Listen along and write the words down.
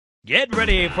Get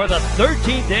ready for the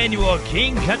 13th annual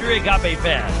King Country Agape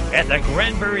Fest at the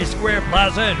Granbury Square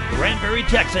Plaza in Granbury,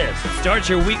 Texas. Start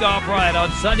your week off right on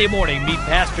Sunday morning. Meet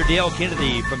Pastor Dale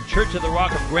Kennedy from Church of the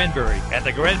Rock of Granbury at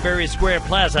the Granbury Square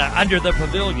Plaza under the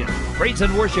pavilion. Praise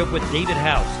and worship with David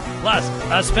House. Plus,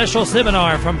 a special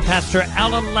seminar from Pastor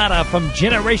Alan Latta from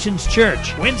Generations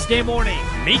Church. Wednesday morning,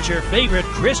 meet your favorite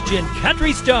Christian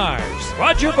country stars,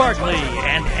 Roger Barkley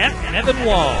and Evan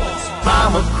Walls.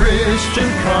 I'm a Christian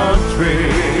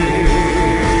country.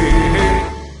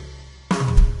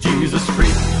 Jesus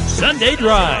freak. Sunday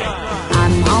Drive.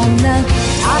 I'm on the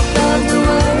top of the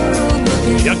world.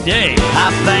 Chuck Day.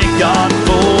 I thank God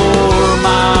for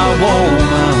my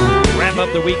woman. Wrap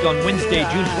up the week on Wednesday,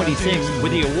 June 26th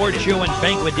with the award show and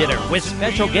banquet dinner with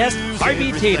special guest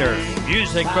Harvey Tater.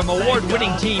 Music from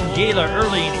award-winning team Gayla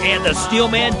Erling and the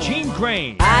Steelman Gene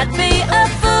Crane. I'd be a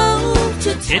fool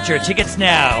to Get your tickets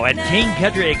now at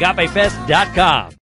KingCountryAgapeFest.com.